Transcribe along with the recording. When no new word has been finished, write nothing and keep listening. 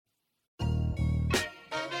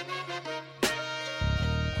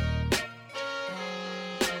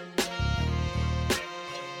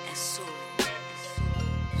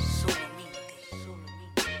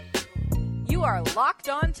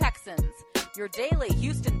your daily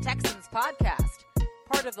Houston Texans podcast.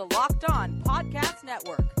 Part of the Locked On Podcast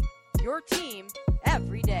Network, your team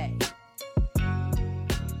every day.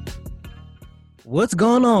 What's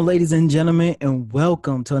going on, ladies and gentlemen, and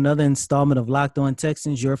welcome to another installment of Locked On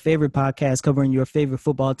Texans, your favorite podcast covering your favorite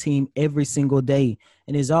football team every single day.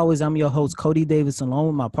 And as always, I'm your host, Cody Davis, along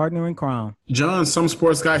with my partner in crime, John, some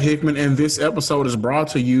sports guy Hickman, and this episode is brought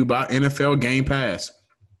to you by NFL Game Pass.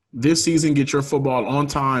 This season, get your football on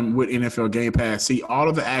time with NFL Game Pass. See all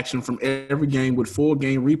of the action from every game with full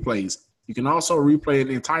game replays. You can also replay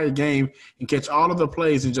the entire game and catch all of the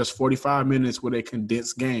plays in just 45 minutes with a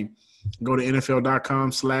condensed game. Go to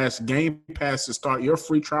NFL.com/Game Pass to start your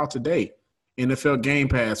free trial today. NFL Game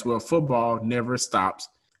Pass, where football never stops.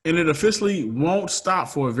 And it officially won't stop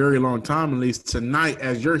for a very long time, at least tonight,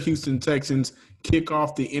 as your Houston Texans kick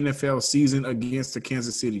off the NFL season against the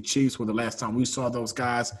Kansas City Chiefs, where the last time we saw those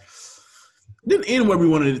guys didn't end where we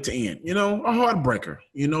wanted it to end. You know, a heartbreaker,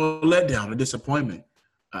 a letdown, a disappointment.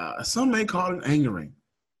 Some may call it angering.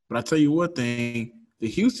 But I tell you one thing, the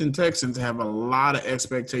Houston Texans have a lot of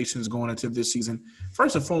expectations going into this season.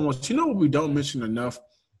 First and foremost, you know what we don't mention enough?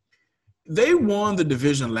 They won the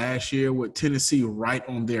division last year with Tennessee right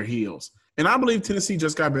on their heels. And I believe Tennessee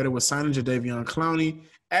just got better with signing Jadeveon Clowney,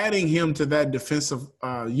 adding him to that defensive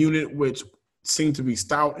unit, which seemed to be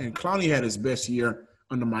stout. And Clowney had his best year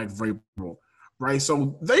under Mike Vrabel, right?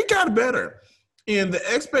 So they got better. And the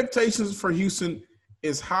expectations for Houston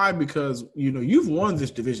is high because, you've won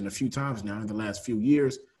this division a few times now in the last few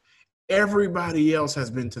years. Everybody else has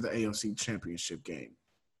been to the AFC Championship game.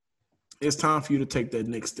 It's time for you to take that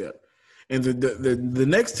next step. And the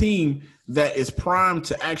next team that is primed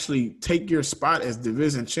to actually take your spot as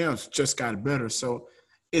division champs just got better. So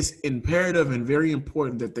it's imperative and very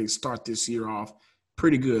important that they start this year off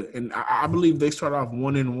pretty good. And I believe they start off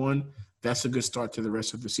 1-1. That's a good start to the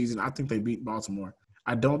rest of the season. I think they beat Baltimore.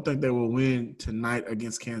 I don't think they will win tonight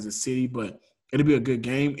against Kansas City, but it'll be a good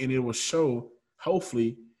game, and it will show,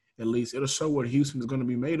 hopefully, at least, it'll show what Houston is going to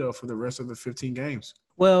be made of for the rest of the 15 games.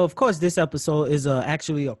 Well, of course, this episode is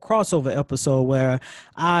actually a crossover episode where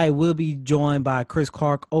I will be joined by Chris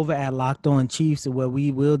Clark over at Locked On Chiefs, where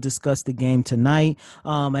we will discuss the game tonight.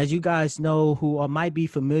 As you guys know, who might be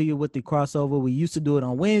familiar with the crossover, we used to do it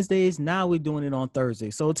on Wednesdays. Now we're doing it on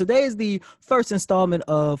Thursdays. So today is the first installment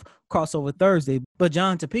of Crossover Thursday. But,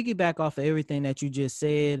 John, to piggyback off of everything that you just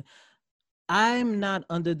said, I'm not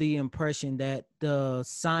under the impression that the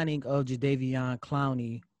signing of Jadeveon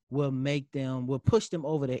Clowney will push them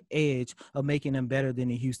over the edge of making them better than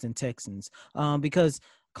the Houston Texans. Because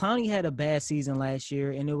Clowney had a bad season last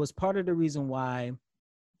year, and it was part of the reason why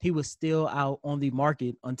he was still out on the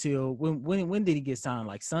market until when did he get signed?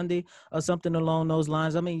 Like Sunday or something along those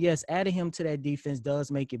lines. I mean, yes, adding him to that defense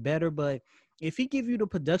does make it better, but if he give you the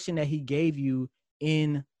production that he gave you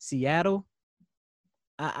in Seattle,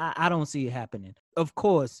 I don't see it happening. Of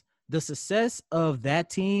course, the success of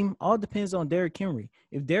that team all depends on Derrick Henry.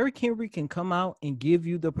 If Derrick Henry can come out and give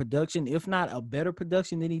you the production, if not a better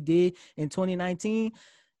production than he did in 2019,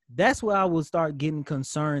 that's where I will start getting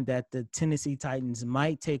concerned that the Tennessee Titans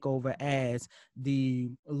might take over as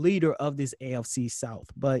the leader of this AFC South.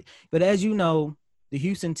 But as you know, the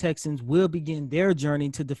Houston Texans will begin their journey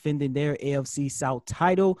to defending their AFC South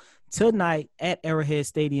title tonight at Arrowhead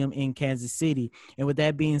Stadium in Kansas City. And with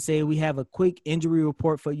that being said, we have a quick injury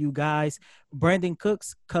report for you guys. Brandin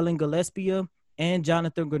Cooks, Cullen Gillespie, and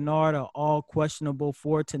Jonathan Greenard are all questionable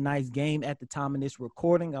for tonight's game at the time of this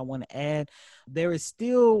recording. I want to add, there is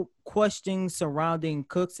still questions surrounding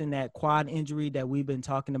Cooks and that quad injury that we've been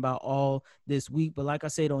talking about all this week. But like I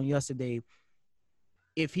said on yesterday,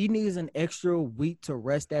 if he needs an extra week to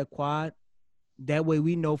rest that quad, that way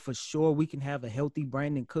we know for sure we can have a healthy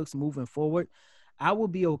Brandin Cooks moving forward. I will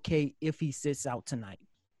be okay if he sits out tonight.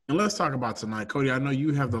 And let's talk about tonight. Cody, I know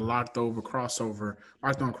you have the Locked On crossover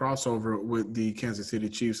with the Kansas City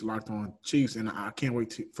Chiefs, Locked On Chiefs, and I can't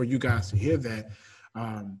wait for you guys to hear that.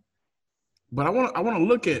 But I want to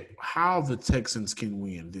look at how the Texans can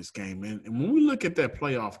win this game. And when we look at that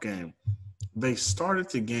playoff game, they started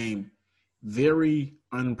the game very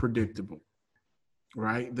unpredictable,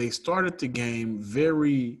 right? They started the game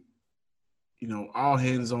very, all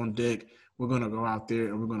hands on deck. We're going to go out there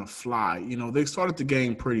and we're going to fly. They started the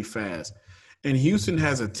game pretty fast. And Houston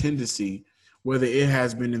has a tendency, whether it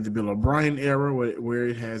has been in the Bill O'Brien era, where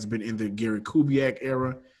it has been in the Gary Kubiak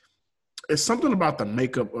era, it's something about the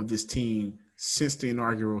makeup of this team since the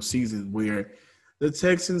inaugural season where the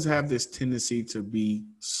Texans have this tendency to be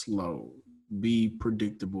slow, be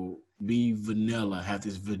predictable, be vanilla, have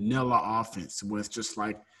this vanilla offense where it's just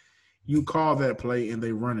like you call that play and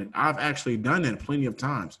they run it. I've actually done that plenty of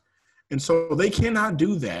times. And so they cannot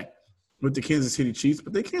do that with the Kansas City Chiefs,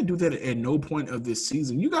 but they can't do that at no point of this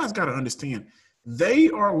season. You guys got to understand, they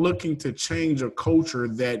are looking to change a culture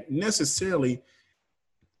that necessarily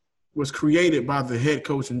was created by the head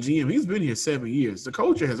coach and GM. He's been here 7 years. The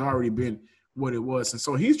culture has already been what it was. And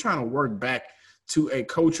so he's trying to work back to a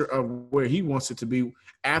culture of where he wants it to be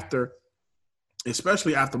after,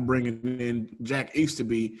 especially after bringing in Jack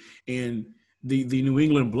Easterby in the New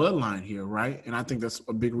England bloodline here, right? And I think that's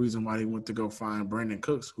a big reason why they went to go find Brandon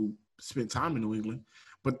Cooks, who spent time in New England.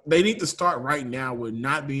 But they need to start right now with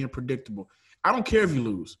not being predictable. I don't care if you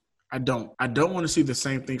lose. I don't want to see the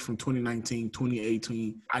same thing from 2019,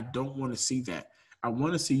 2018. I don't want to see that. I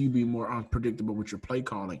want to see you be more unpredictable with your play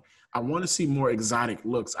calling. I want to see more exotic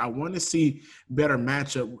looks. I want to see better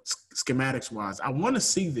matchup schematics-wise. I want to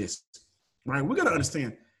see this, right? We got to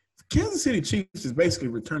understand, the Kansas City Chiefs is basically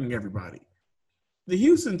returning everybody. The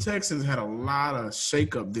Houston Texans had a lot of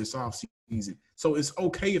shakeup this offseason, so it's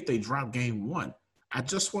okay if they drop game one. I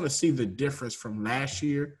just want to see the difference from last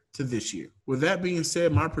year to this year. With that being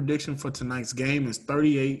said, my prediction for tonight's game is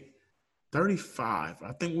 38-35. I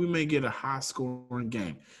think we may get a high-scoring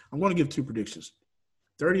game. I'm going to give two predictions.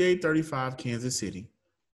 38-35 Kansas City.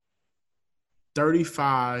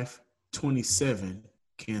 35-27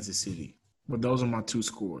 Kansas City. But those are my two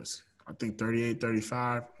scores. I think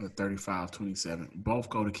 38-35 or 35-27. Both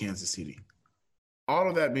go to Kansas City. All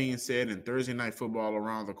of that being said, and Thursday night football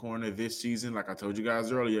around the corner this season, like I told you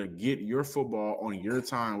guys earlier, get your football on your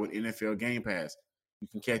time with NFL Game Pass. You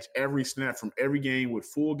can catch every snap from every game with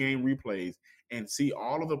full game replays and see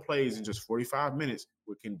all of the plays in just 45 minutes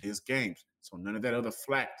with condensed games. So none of that other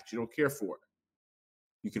flack that you don't care for.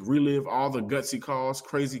 You can relive all the gutsy calls,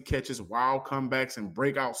 crazy catches, wild comebacks, and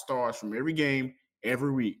breakout stars from every game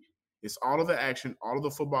every week. It's all of the action, all of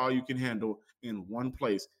the football you can handle in one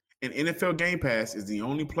place. And NFL Game Pass is the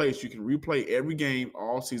only place you can replay every game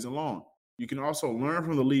all season long. You can also learn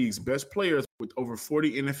from the league's best players with over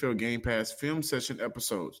 40 NFL Game Pass film session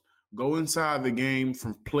episodes. Go inside the game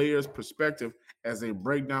from players' perspective as they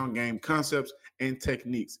break down game concepts and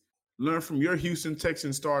techniques. Learn from your Houston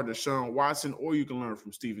Texans star Deshaun Watson, or you can learn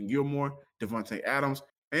from Stephen Gilmore, Devontae Adams,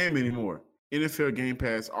 and many more. NFL Game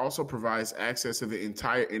Pass also provides access to the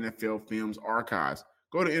entire NFL Films archives.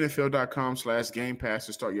 Go to NFL.com/Game Pass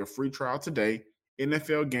to start your free trial today.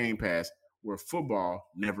 NFL Game Pass, where football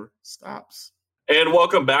never stops. And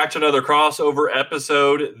welcome back to another crossover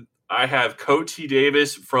episode. I have Cody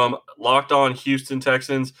Davis from Locked On Houston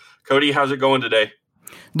Texans. Cody, how's it going today?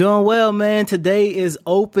 Doing well, man. Today is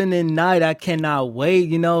opening night. I cannot wait.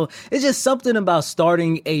 You know, it's just something about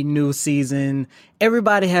starting a new season.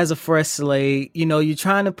 Everybody has a fresh slate. You know, you're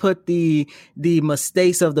trying to put the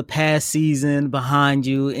mistakes of the past season behind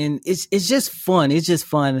you, and it's just fun. It's just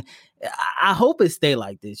fun. I hope it stay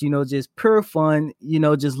like this. You know, just pure fun. You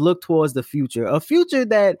know, just look towards the future, a future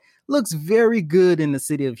that looks very good in the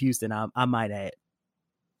city of Houston. I might add.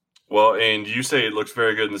 Well, and you say it looks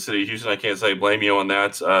very good in the city of Houston. I can't say blame you on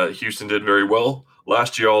that. Houston did very well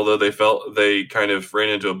last year, although they kind of ran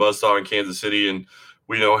into a buzzsaw in Kansas City, and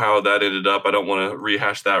we know how that ended up. I don't want to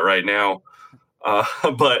rehash that right now.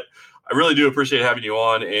 But I really do appreciate having you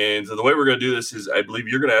on. And the way we're going to do this is I believe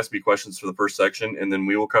you're going to ask me questions for the first section, and then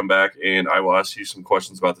we will come back and I will ask you some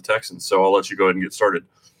questions about the Texans. So I'll let you go ahead and get started.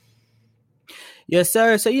 Yes,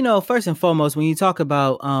 sir. So, you know, first and foremost, when you talk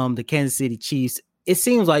about the Kansas City Chiefs, it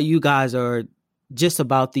seems like you guys are just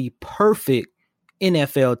about the perfect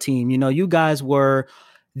NFL team. You know, you guys were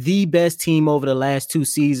the best team over the last two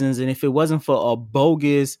seasons. And if it wasn't for a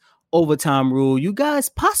bogus overtime rule, you guys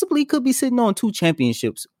possibly could be sitting on 2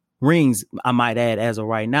 championships rings, I might add, as of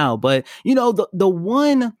right now. But, you know, the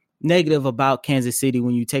one negative about Kansas City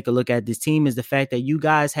when you take a look at this team is the fact that you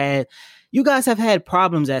guys have had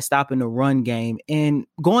problems at stopping the run game. And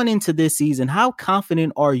going into this season, how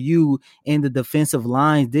confident are you in the defensive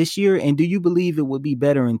lines this year? And do you believe it would be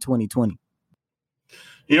better in 2020?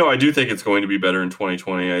 You know, I do think it's going to be better in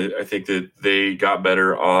 2020. I think that they got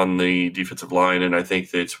better on the defensive line, and I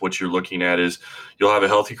think that what you're looking at is you'll have a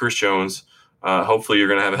healthy Chris Jones. Hopefully you're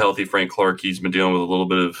going to have a healthy Frank Clark. He's been dealing with a little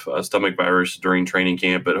bit of stomach virus during training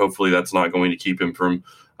camp, but hopefully that's not going to keep him from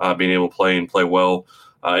being able to play and play well.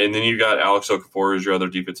 And then you've got Alex Okafor as your other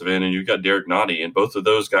defensive end, and you've got Derek Nottie, and both of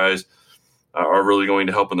those guys are really going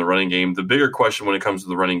to help in the running game. The bigger question when it comes to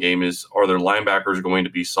the running game is, are their linebackers going to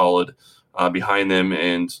be solid behind them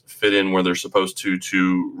and fit in where they're supposed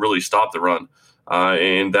to really stop the run?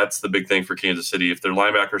 And that's the big thing for Kansas City. If their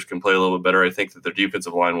linebackers can play a little bit better, I think that their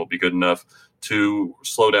defensive line will be good enough to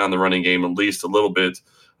slow down the running game at least a little bit.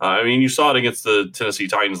 I mean, you saw it against the Tennessee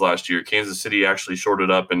Titans last year. Kansas City actually shorted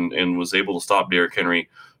up and was able to stop Derrick Henry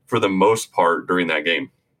for the most part during that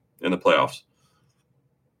game in the playoffs.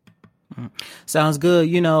 Sounds good.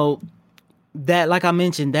 That, like I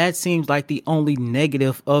mentioned, that seems like the only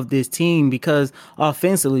negative of this team, because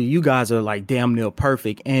offensively, you guys are like damn near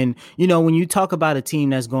perfect. And, when you talk about a team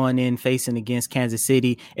that's going in facing against Kansas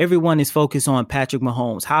City, everyone is focused on Patrick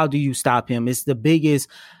Mahomes. How do you stop him? It's the biggest.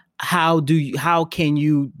 How can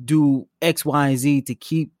you do X, Y, and Z to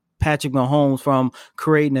keep Patrick Mahomes from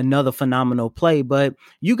creating another phenomenal play? But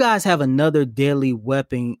you guys have another deadly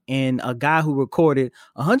weapon in a guy who recorded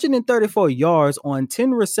 134 yards on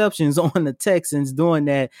 10 receptions on the Texans during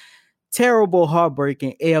that terrible,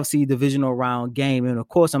 heartbreaking AFC divisional round game. And of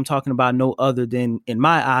course, I'm talking about no other than, in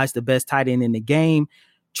my eyes, the best tight end in the game,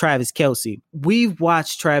 Travis Kelce. We've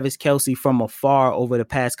watched Travis Kelce from afar over the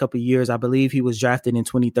past couple of years. I believe he was drafted in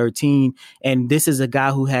 2013, and this is a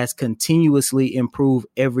guy who has continuously improved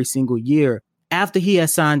every single year. After he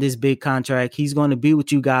has signed this big contract, he's going to be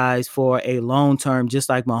with you guys for a long term, just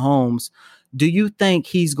like Mahomes. Do you think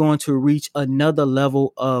he's going to reach another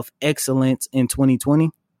level of excellence in 2020?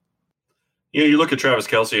 You look at Travis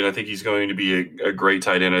Kelce, and I think he's going to be a great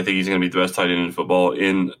tight end. I think he's going to be the best tight end in football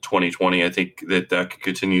in 2020. I think that could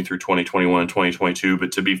continue through 2021 and 2022.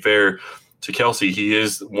 But to be fair to Kelce, he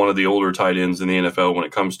is one of the older tight ends in the NFL when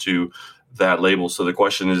it comes to that label. So the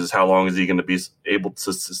question is how long is he going to be able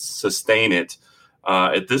to sustain it?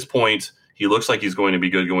 At this point, he looks like he's going to be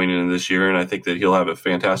good going into this year, and I think that he'll have a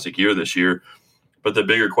fantastic year this year. But the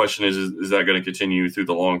bigger question is that going to continue through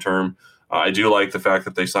the long term? I do like the fact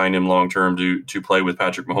that they signed him long-term to play with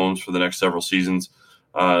Patrick Mahomes for the next several seasons.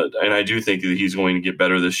 And I do think that he's going to get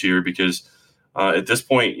better this year because at this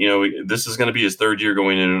point, this is going to be his third year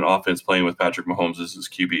going in an offense playing with Patrick Mahomes as his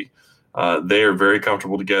QB. They are very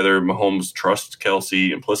comfortable together. Mahomes trusts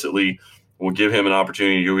Kelce implicitly, will give him an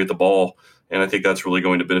opportunity to go get the ball. And I think that's really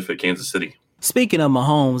going to benefit Kansas City. Speaking of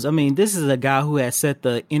Mahomes, I mean, this is a guy who has set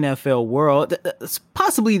the NFL world,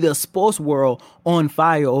 possibly the sports world, on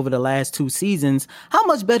fire over the last 2 seasons. How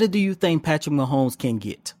much better do you think Patrick Mahomes can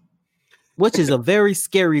get? Which is a very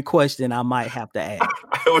scary question I might have to ask.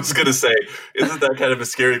 I was going to say, isn't that kind of a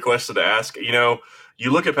scary question to ask?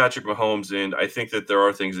 You look at Patrick Mahomes, and I think that there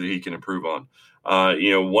are things that he can improve on.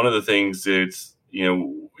 One of the things that,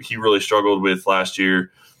 he really struggled with last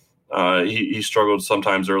year, he struggled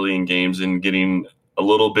sometimes early in games and getting a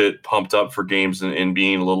little bit pumped up for games and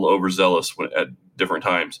being a little overzealous at different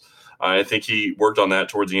times. I think he worked on that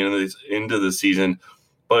towards the end of the season,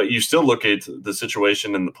 but you still look at the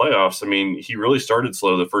situation in the playoffs. I mean, he really started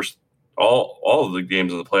slow the first all of the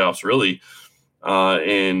games of the playoffs, really,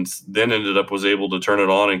 and then was able to turn it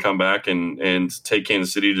on and come back and take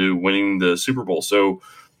Kansas City to winning the Super Bowl. So,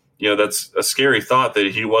 that's a scary thought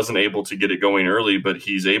that he wasn't able to get it going early, but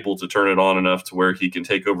he's able to turn it on enough to where he can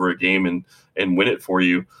take over a game and win it for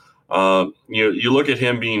you. You look at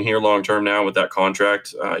him being here long-term now with that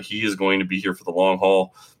contract. He is going to be here for the long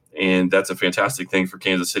haul, and that's a fantastic thing for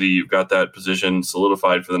Kansas City. You've got that position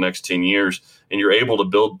solidified for the next 10 years, and you're able to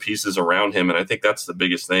build pieces around him, and I think that's the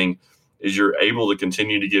biggest thing is you're able to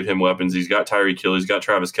continue to give him weapons. He's got Tyreek Hill. He's got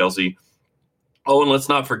Travis Kelce. Oh, and let's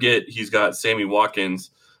not forget he's got Sammy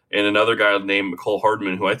Watkins and another guy named Mecole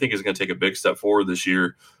Hardman, who I think is going to take a big step forward this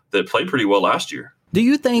year that played pretty well last year. Do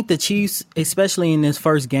you think the Chiefs, especially in this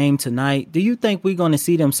first game tonight, do you think we're going to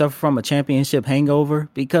see them suffer from a championship hangover?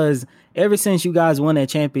 Because ever since you guys won that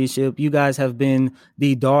championship, you guys have been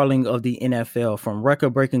the darling of the NFL, from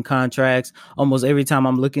record-breaking contracts. Almost every time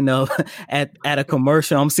I'm looking up at a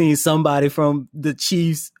commercial, I'm seeing somebody from the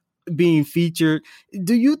Chiefs being featured.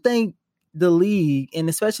 Do you think the league, and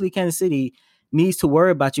especially Kansas City, needs to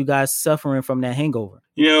worry about you guys suffering from that hangover?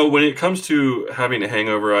 When it comes to having a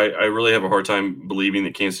hangover, I really have a hard time believing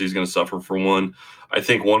that Kansas City is going to suffer for one. I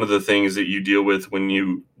think one of the things that you deal with when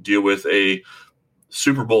you deal with a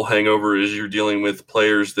Super Bowl hangover is you're dealing with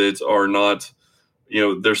players that are not,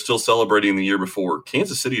 they're still celebrating the year before.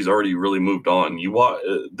 Kansas City's already really moved on.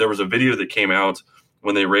 There was a video that came out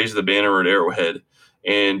when they raised the banner at Arrowhead,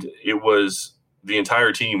 and it was the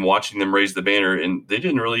entire team watching them raise the banner, and they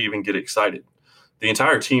didn't really even get excited. The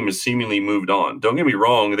entire team has seemingly moved on. Don't get me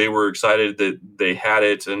wrong. They were excited that they had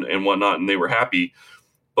it and whatnot, and they were happy,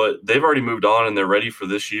 but they've already moved on and they're ready for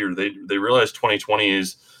this year. They realize 2020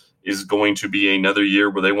 is going to be another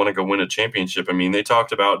year where they want to go win a championship. I mean, they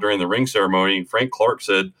talked about during the ring ceremony, Frank Clark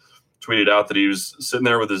tweeted out that he was sitting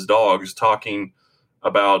there with his dogs talking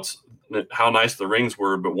about how nice the rings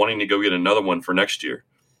were, but wanting to go get another one for next year.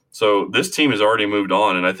 So this team has already moved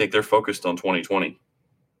on, and I think they're focused on 2020.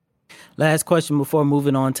 Last question before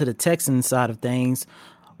moving on to the Texans side of things.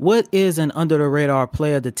 What is an under-the-radar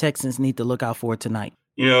player the Texans need to look out for tonight?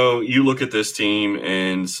 You look at this team,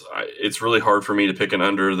 and it's really hard for me to pick an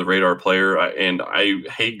under-the-radar player, and I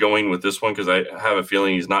hate going with this one because I have a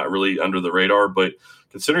feeling he's not really under the radar, but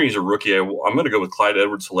considering he's a rookie, I'm going to go with Clyde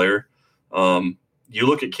Edwards-Helaire. You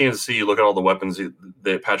look at Kansas City, you look at all the weapons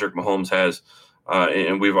that Patrick Mahomes has,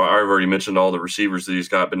 and I've already mentioned all the receivers that he's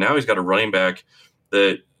got, but now he's got a running back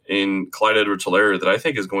that in Clyde Edwards-Helaire that I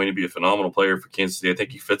think is going to be a phenomenal player for Kansas City. I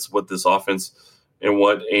think he fits with this offense and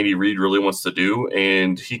what Andy Reid really wants to do,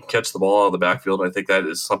 and he can catch the ball out of the backfield. I think that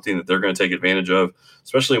is something that they're going to take advantage of,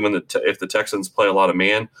 especially when if the Texans play a lot of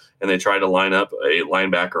man and they try to line up a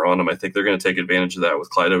linebacker on them. I think they're going to take advantage of that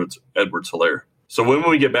with Clyde Edwards-Helaire. So when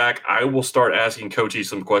we get back, I will start asking Cody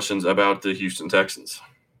some questions about the Houston Texans.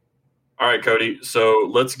 All right, Cody, so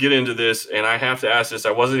let's get into this, and I have to ask this.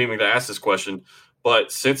 I wasn't even going to ask this question,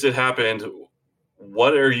 but since it happened,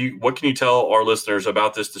 what can you tell our listeners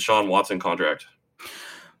about this Deshaun Watson contract?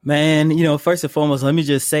 Man, first and foremost, let me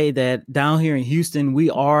just say that down here in Houston, we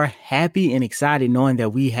are happy and excited knowing that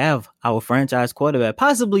we have our franchise quarterback,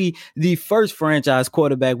 possibly the first franchise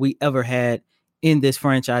quarterback we ever had in this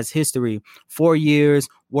franchise history. 4 years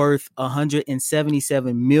worth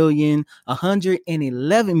 $177 million,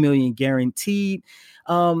 $111 million guaranteed.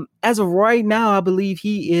 As of right now, I believe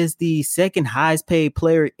he is the second highest paid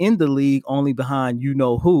player in the league, only behind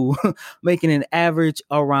who, making an average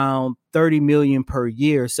around $30 million per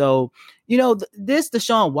year. So, this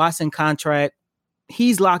Deshaun Watson contract,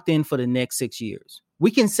 he's locked in for the next 6 years. We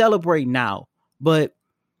can celebrate now, but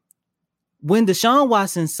when Deshaun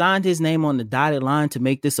Watson signed his name on the dotted line to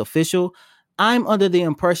make this official, I'm under the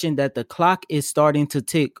impression that the clock is starting to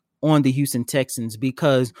tick on the Houston Texans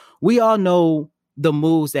because we all know the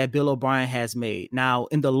moves that Bill O'Brien has made. Now,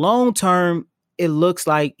 in the long term, it looks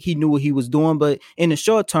like he knew what he was doing, but in the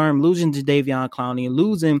short term, losing Jadeveon Clowney and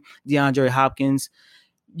losing DeAndre Hopkins,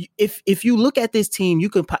 if you look at this team,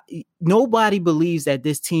 nobody believes that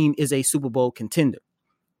this team is a Super Bowl contender.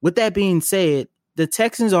 With that being said, the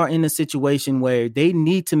Texans are in a situation where they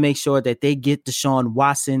need to make sure that they get Deshaun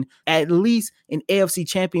Watson at least an AFC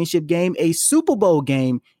Championship game, a Super Bowl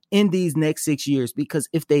game in these next 6 years, because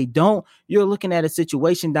if they don't, you're looking at a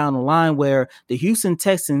situation down the line where the Houston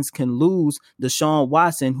Texans can lose Deshaun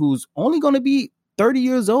Watson, who's only going to be 30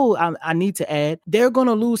 years old. I need to add, they're going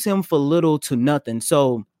to lose him for little to nothing.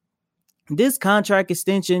 So this contract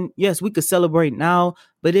extension, yes, we could celebrate now,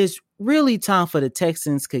 but it's really time for the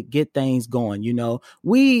Texans to get things going.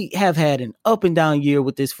 We have had an up and down year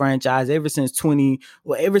with this franchise ever since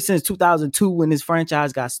 2002 when this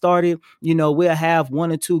franchise got started. We'll have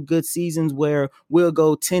 1 or 2 good seasons where we'll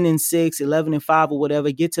go 10-6, 11-5 or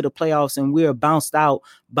whatever, get to the playoffs, and we're bounced out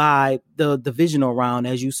by the divisional round,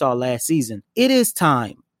 as you saw last season. It is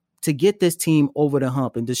time to get this team over the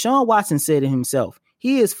hump. And Deshaun Watson said it himself.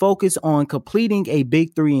 He is focused on completing a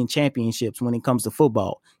big 3 in championships when it comes to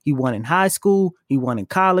football. He won in high school, he won in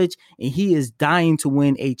college, and he is dying to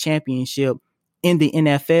win a championship in the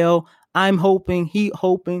NFL. I'm hoping,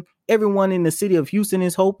 everyone in the city of Houston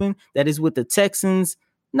is hoping that it's with the Texans,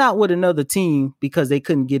 not with another team, because they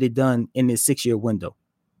couldn't get it done in this 6-year window.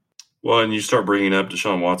 Well, and you start bringing up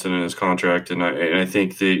Deshaun Watson and his contract, and I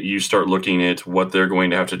think that you start looking at what they're going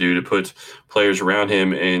to have to do to put players around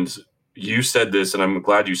him. And you said this, and I'm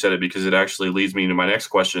glad you said it because it actually leads me to my next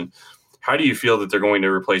question. How do you feel that they're going to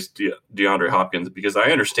replace DeAndre Hopkins? Because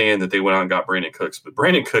I understand that they went out and got Brandon Cooks, but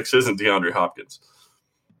Brandon Cooks isn't DeAndre Hopkins.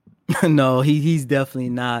 No, he's definitely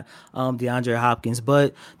not DeAndre Hopkins.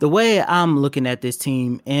 But the way I'm looking at this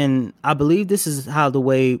team, and I believe this is how the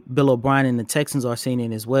way Bill O'Brien and the Texans are seeing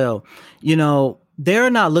it as well,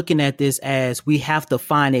 they're not looking at this as we have to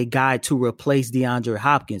find a guy to replace DeAndre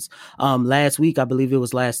Hopkins. Last week, I believe it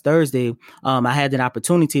was last Thursday, I had an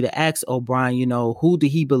opportunity to ask O'Brien, who did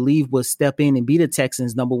he believe would step in and be the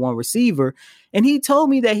Texans' number 1 receiver? And he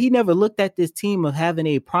told me that he never looked at this team of having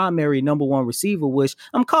a primary number 1 receiver, which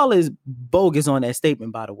I'm calling bogus on that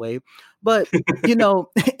statement, by the way. But,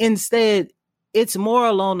 instead, it's more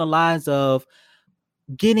along the lines of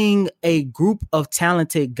getting a group of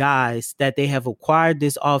talented guys that they have acquired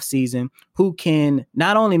this offseason who can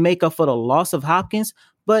not only make up for the loss of Hopkins,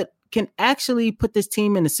 but can actually put this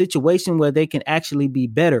team in a situation where they can actually be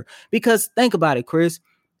better. Because think about it, Chris.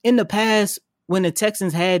 In the past, when the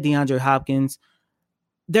Texans had DeAndre Hopkins,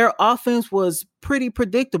 their offense was pretty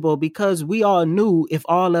predictable because we all knew if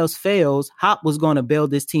all else fails, Hop was going to bail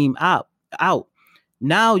this team out.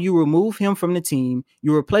 Now you remove him from the team,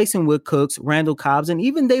 you replace him with Cooks, Randall Cobbs, and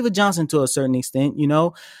even David Johnson to a certain extent.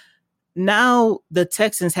 Now the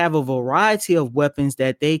Texans have a variety of weapons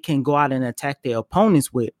that they can go out and attack their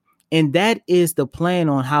opponents with. And that is the plan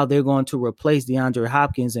on how they're going to replace DeAndre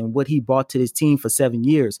Hopkins and what he brought to this team for 7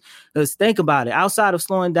 years. Let's think about it. Outside of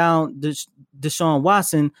slowing down Deshaun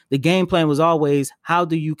Watson, the game plan was always, how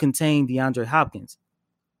do you contain DeAndre Hopkins?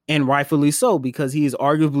 And rightfully so, because he is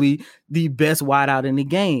arguably the best wideout in the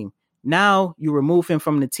game. Now you remove him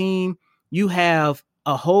from the team. You have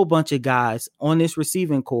a whole bunch of guys on this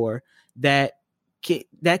receiving core that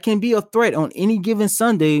can be a threat on any given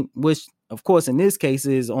Sunday, which, of course, in this case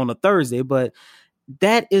is on a Thursday. But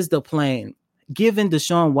that is the plan, giving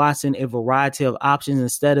Deshaun Watson a variety of options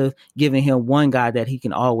instead of giving him one guy that he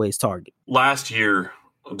can always target. Last year,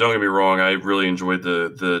 don't get me wrong, I really enjoyed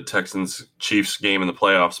the Texans-Chiefs game in the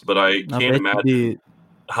playoffs, but I can't imagine. You did.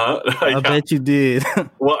 Huh? I bet you did.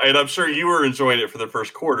 Well, and I'm sure you were enjoying it for the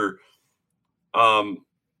first quarter.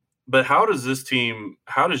 But how does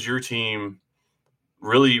your team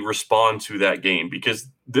really respond to that game? Because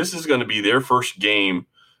this is going to be their first game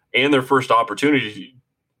and their first opportunity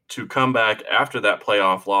to come back after that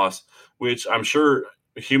playoff loss, which I'm sure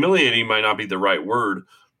humiliating might not be the right word,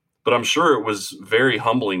 but I'm sure it was very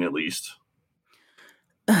humbling at least.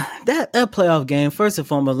 That playoff game, first and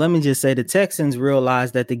foremost, let me just say the Texans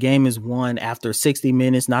realized that the game is won after 60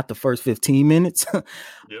 minutes, not the first 15 minutes.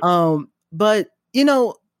 Yep. But,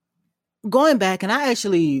 going back, and I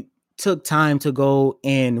actually took time to go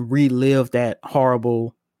and relive that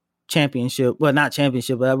horrible championship. Well, not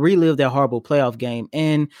championship, but I relived that horrible playoff game.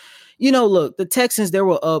 And, look, the Texans, they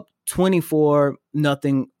were up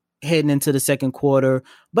 24-0 heading into the second quarter.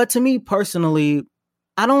 But to me personally,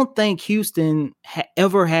 I don't think Houston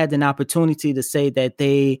ever had an opportunity to say that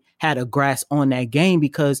they had a grasp on that game,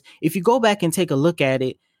 because if you go back and take a look at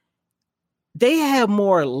it, they have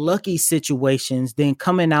more lucky situations than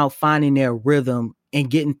coming out, finding their rhythm and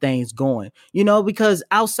getting things going, because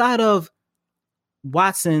outside of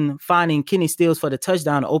Watson finding Kenny Stills for the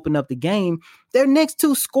touchdown to open up the game, their next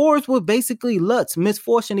two scores were basically Lutz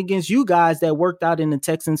misfortune against you guys that worked out in the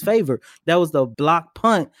Texans' favor. That was the block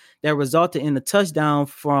punt that resulted in a touchdown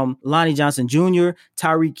from Lonnie Johnson Jr.,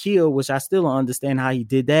 Tyreek Hill, which I still don't understand how he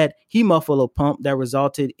did that. He muffled a pump that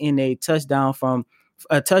resulted in a touchdown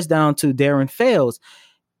to Darren Fells.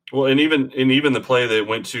 Well, and even the play that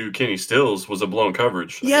went to Kenny Stills was a blown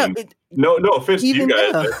coverage. Yeah. No offense to you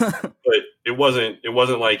guys, but it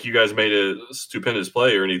wasn't like you guys made a stupendous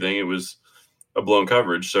play or anything. It was a blown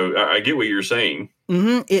coverage. So I get what you're saying.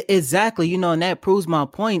 Mm-hmm. Exactly. And that proves my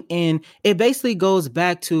point. And it basically goes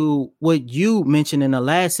back to what you mentioned in the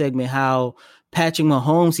last segment, how Patrick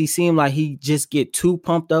Mahomes, he seemed like he just get too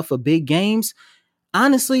pumped up for big games.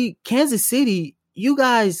 Honestly, Kansas City, you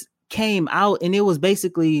guys came out and it was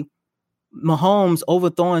basically Mahomes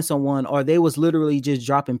overthrowing someone, or they was literally just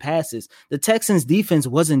dropping passes. The Texans defense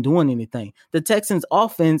wasn't doing anything. The Texans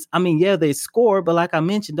offense, they scored, but like I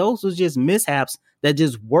mentioned, those was just mishaps that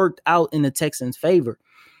just worked out in the Texans' favor.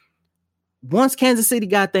 Once Kansas City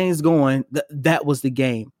got things going, that was the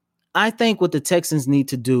game. I think what the Texans need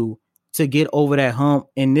to do to get over that hump,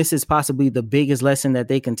 and this is possibly the biggest lesson that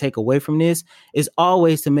they can take away from this, is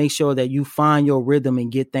always to make sure that you find your rhythm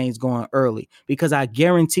and get things going early. Because I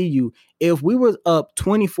guarantee you, if we were up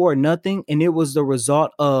 24-0 and it was the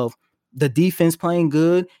result of the defense playing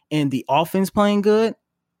good and the offense playing good,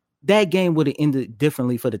 that game would have ended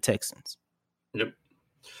differently for the Texans. Yep.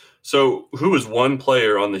 So who is one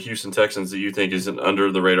player on the Houston Texans that you think is an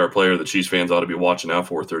under-the-radar player that Chiefs fans ought to be watching out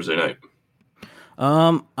for Thursday night?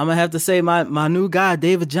 I'm gonna have to say my new guy,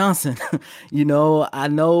 David Johnson. I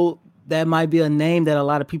know that might be a name that a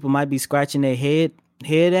lot of people might be scratching their head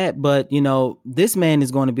at, but this man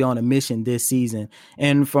is going to be on a mission this season.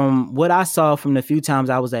 And from what I saw from the few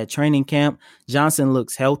times I was at training camp, Johnson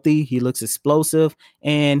looks healthy, he looks explosive,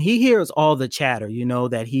 and he hears all the chatter,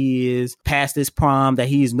 that he is past his prime, that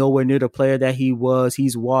he is nowhere near the player that he was,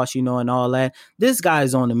 he's washed, and all that. This guy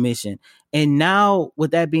is on a mission. And now,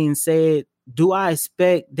 with that being said, do I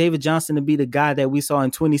expect David Johnson to be the guy that we saw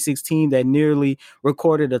in 2016 that nearly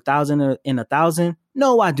recorded 1,000 in 1,000?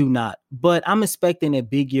 No, I do not. But I'm expecting a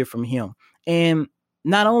big year from him. And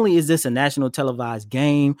not only is this a national televised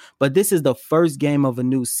game, but this is the first game of a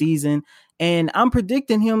new season. And I'm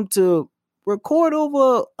predicting him to record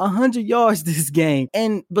over 100 yards this game.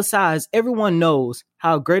 And besides, everyone knows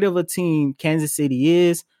how great of a team Kansas City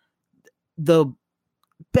is. The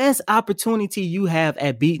best opportunity you have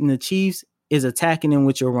at beating the Chiefs is attacking them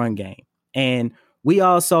with your run game. And we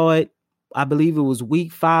all saw it. I believe it was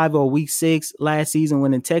week 5 or week 6 last season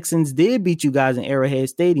when the Texans did beat you guys in Arrowhead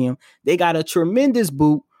Stadium. They got a tremendous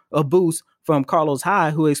boost from Carlos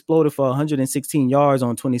Hyde, who exploded for 116 yards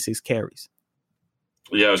on 26 carries.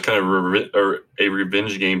 Yeah, it was kind of a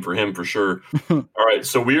revenge game for him for sure. All right,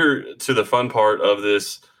 so we're to the fun part of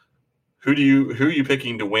this. Who are you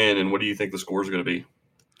picking to win, and what do you think the score is going to be?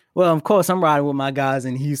 Well, of course, I'm riding with my guys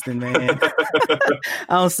in Houston, man.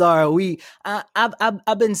 I'm sorry.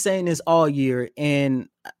 I've been saying this all year, and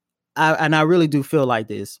I really do feel like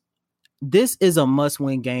this. This is a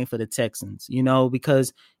must-win game for the Texans,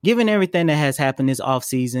 because given everything that has happened this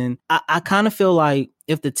offseason, I kind of feel like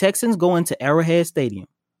if the Texans go into Arrowhead Stadium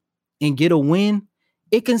and get a win,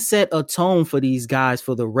 it can set a tone for these guys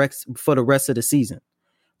for the rest of the season.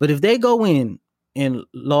 But if they go in and,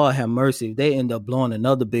 Lord have mercy, if they end up blowing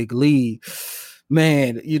another big lead,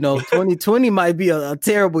 man, 2020 might be a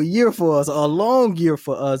terrible year for us, a long year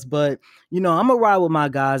for us. But, I'm going to ride with my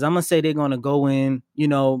guys. I'm going to say they're going to go in,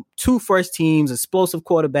 2 fresh teams, explosive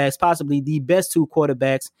quarterbacks, possibly the best 2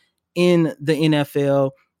 quarterbacks in the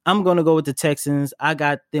NFL. I'm going to go with the Texans. I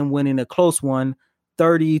got them winning a close one,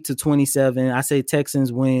 30-27. I say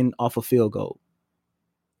Texans win off a field goal.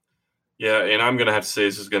 Yeah, and I'm going to have to say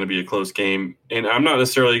this is going to be a close game. And I'm not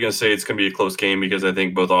necessarily going to say it's going to be a close game because I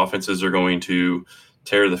think both offenses are going to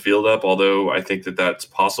tear the field up, although I think that that's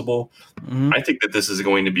possible. Mm-hmm. I think that this is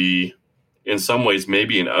going to be, in some ways,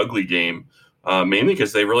 maybe an ugly game, mainly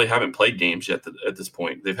because they really haven't played games yet at this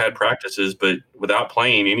point. They've had practices, but without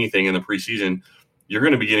playing anything in the preseason, you're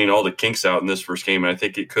going to be getting all the kinks out in this first game, and I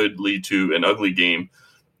think it could lead to an ugly game.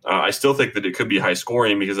 I still think that it could be high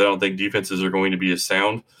scoring because I don't think defenses are going to be as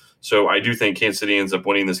sound. So I do think Kansas City ends up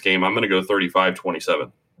winning this game. I'm going to go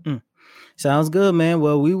 35-27. Sounds good, man.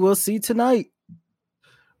 Well, we will see tonight.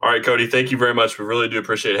 All right, Cody, thank you very much. We really do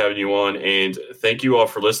appreciate having you on. And thank you all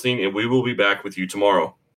for listening, and we will be back with you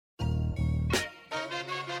tomorrow.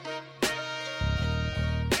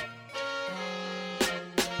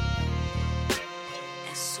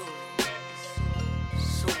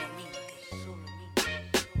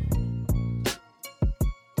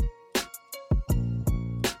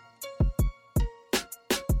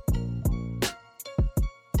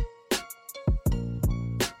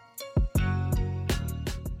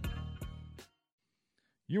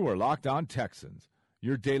 You are Locked On Texans,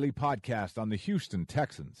 your daily podcast on the Houston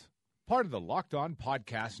Texans. Part of the Locked On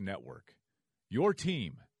Podcast Network, your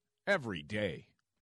team every day.